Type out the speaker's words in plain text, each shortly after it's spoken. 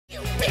This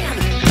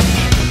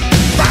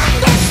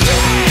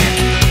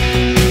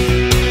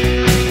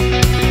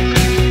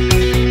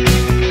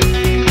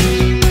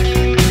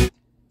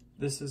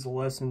is a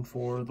lesson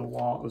for the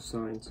law of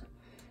sines.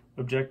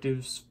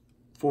 Objectives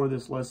for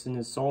this lesson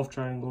is solve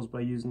triangles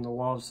by using the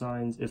law of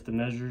sines if the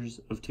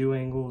measures of two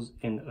angles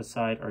and a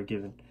side are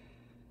given.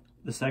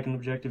 The second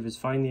objective is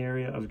find the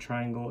area of a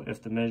triangle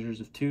if the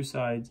measures of two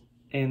sides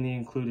and the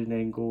included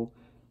angle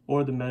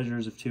or the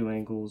measures of two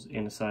angles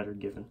and a side are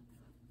given.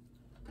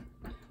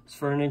 So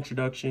for an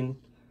introduction,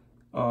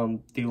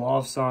 the law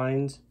of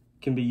sines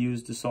can be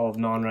used to solve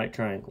non-right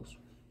triangles.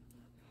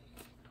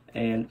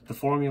 And the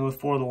formula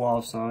for the law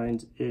of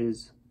sines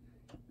is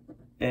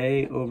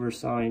A over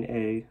sine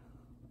A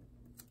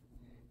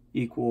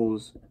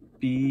equals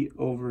B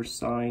over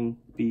sine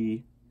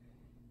B,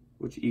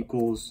 which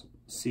equals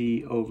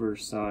C over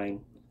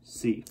sine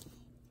C.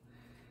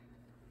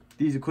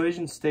 These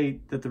equations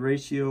state that the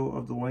ratio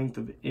of the length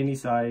of any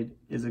side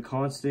is a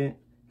constant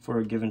for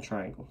a given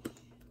triangle.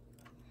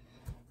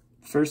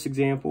 First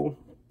example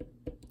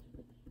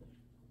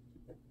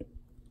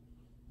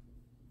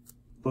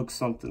looks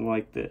something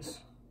like this.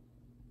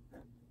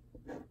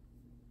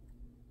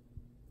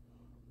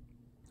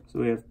 So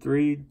we have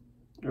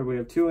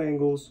two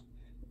angles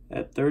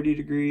at 30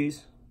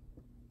 degrees,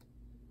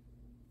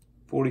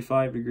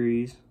 45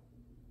 degrees,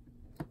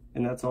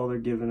 and that's all they're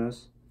giving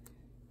us.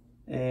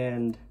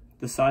 And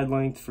the side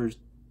length for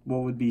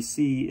what would be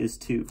C is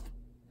 2.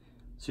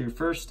 So your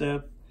first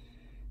step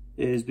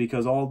is,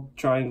 because all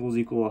triangles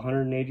equal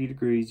 180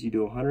 degrees, you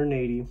do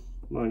 180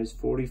 minus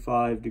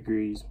 45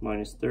 degrees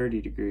minus 30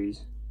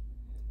 degrees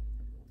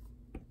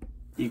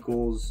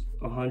equals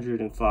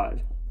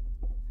 105.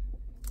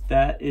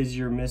 That is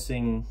your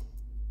missing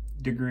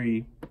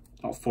degree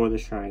for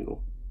this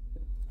triangle.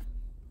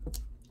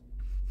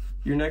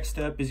 Your next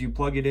step is you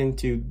plug it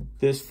into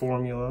this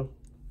formula.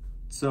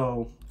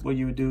 So what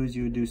you would do is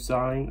you would do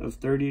sine of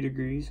 30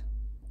 degrees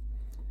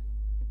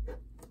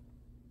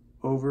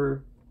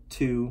over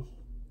 2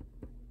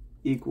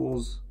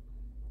 equals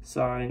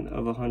sine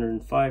of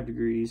 105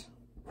 degrees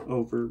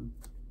over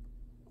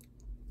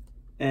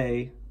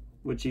A,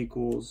 which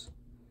equals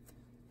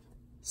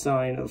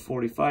sine of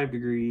 45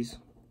 degrees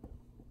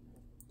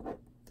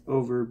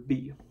over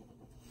B.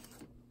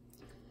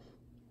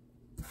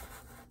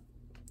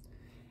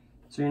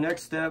 So your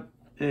next step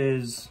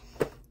is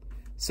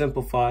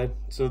simplify.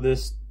 So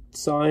this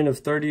sine of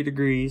 30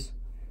 degrees,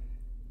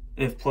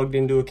 if plugged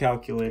into a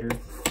calculator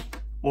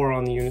or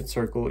on the unit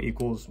circle,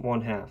 equals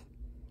 1/2.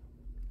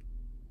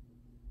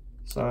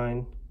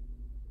 Sine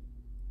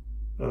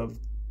of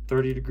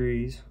 30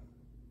 degrees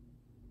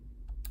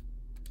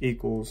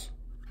equals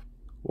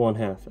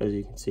 1/2, as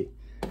you can see.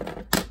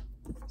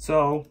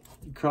 So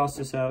you cross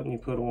this out and you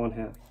put a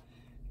 1/2.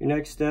 Your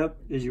next step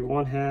is your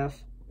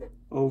 1/2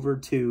 over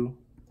 2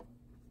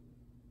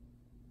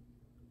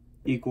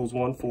 equals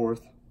 1/4.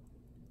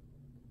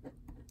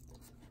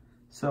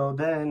 So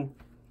then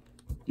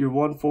your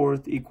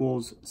 1/4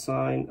 equals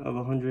sine of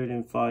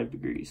 105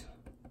 degrees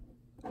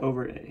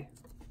over A.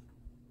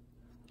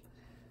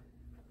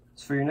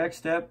 So for your next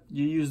step,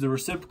 you use the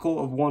reciprocal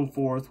of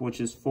 1/4,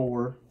 which is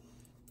 4,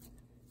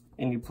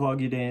 and you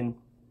plug it in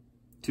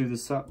to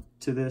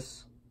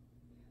this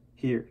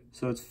here.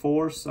 So it's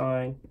 4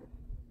 sine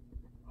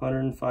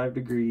 105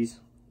 degrees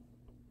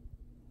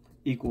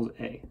equals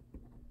A.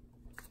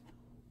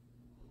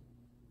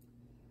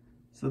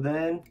 So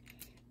then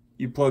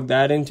you plug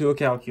that into a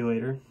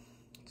calculator.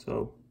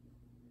 So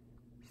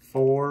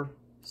 4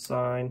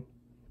 sine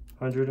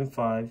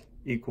 105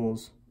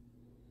 equals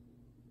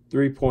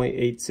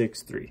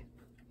 3.863.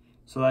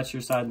 So that's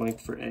your side length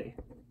for A.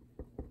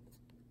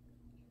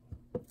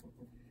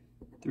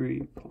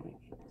 3.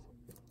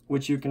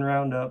 Which you can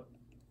round up,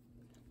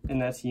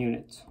 and that's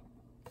units.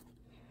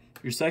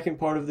 Your second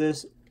part of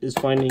this is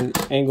finding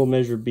angle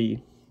measure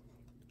B.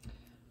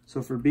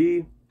 So for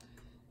B,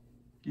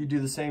 you do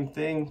the same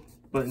thing,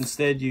 but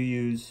instead you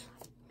use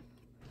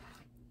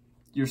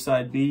your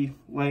side B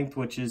length,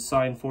 which is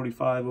sine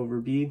 45 over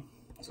B.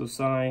 So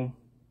sine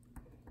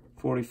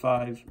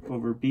 45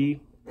 over B.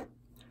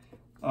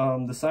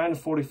 The sine of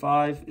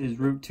 45 is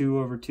root 2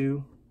 over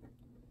 2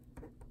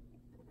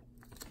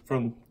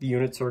 from the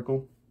unit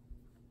circle.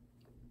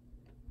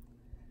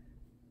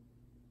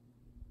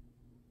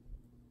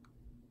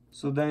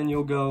 So then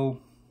you'll go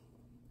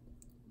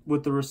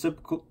with the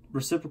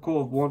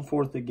reciprocal of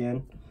 1/4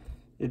 again.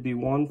 It'd be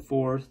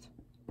 1/4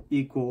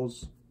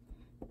 equals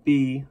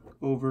B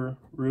over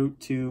root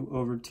 2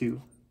 over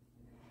 2.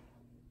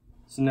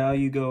 So now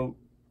you go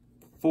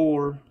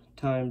 4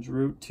 times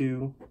root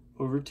 2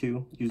 over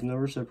 2 using the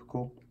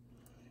reciprocal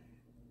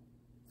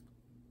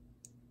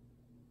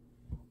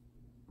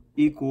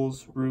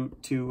equals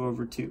root 2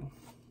 over 2.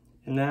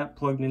 And that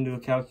plugged into a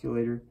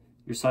calculator,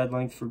 your side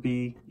length for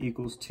B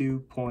equals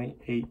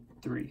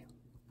 2.83.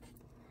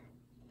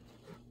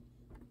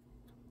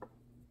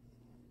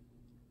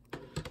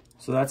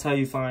 So that's how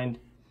you find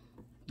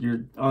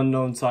your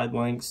unknown side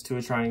lengths to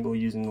a triangle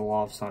using the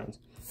law of sines.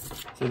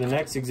 For the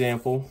next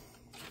example,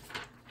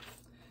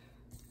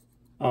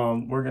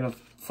 we're going to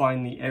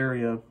find the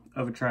area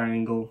of a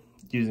triangle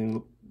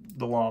using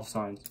the law of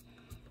sines.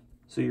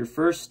 So your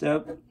first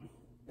step,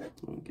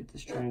 let me get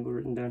this triangle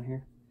written down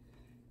here,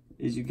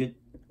 is you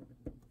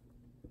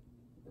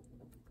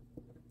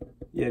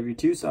have your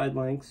two side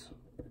lengths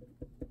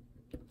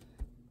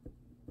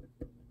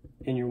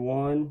and your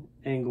one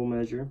angle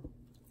measure.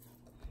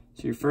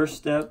 So your first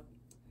step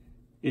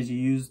is you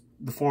use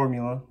the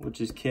formula, which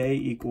is K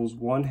equals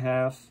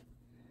 1/2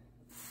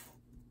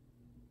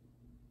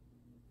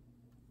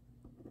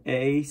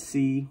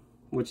 AC,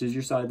 which is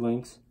your side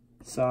lengths,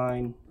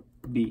 sine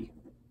B.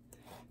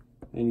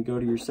 Then you go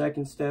to your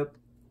second step,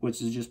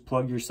 which is just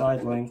plug your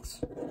side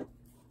lengths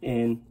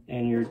in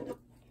and your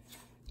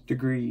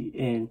degree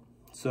in.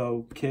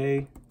 So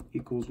K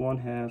equals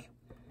 1/2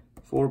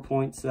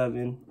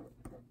 4.7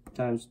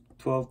 times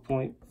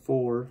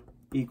 12.4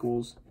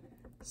 equals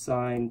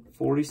sine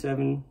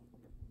 47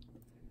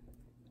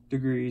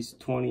 degrees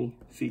 20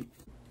 feet.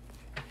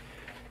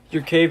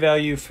 Your K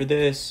value for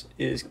this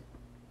is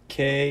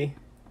K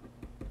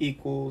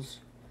equals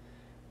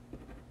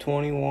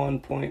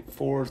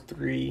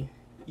 21.43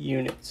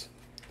 units.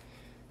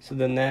 So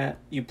then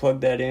you plug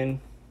that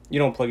in. You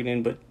don't plug it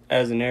in, but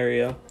as an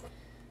area,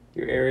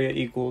 your area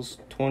equals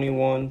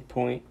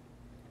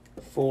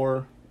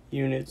 21.4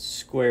 units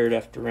squared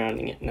after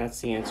rounding it, and that's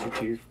the answer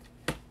to your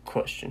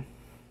question.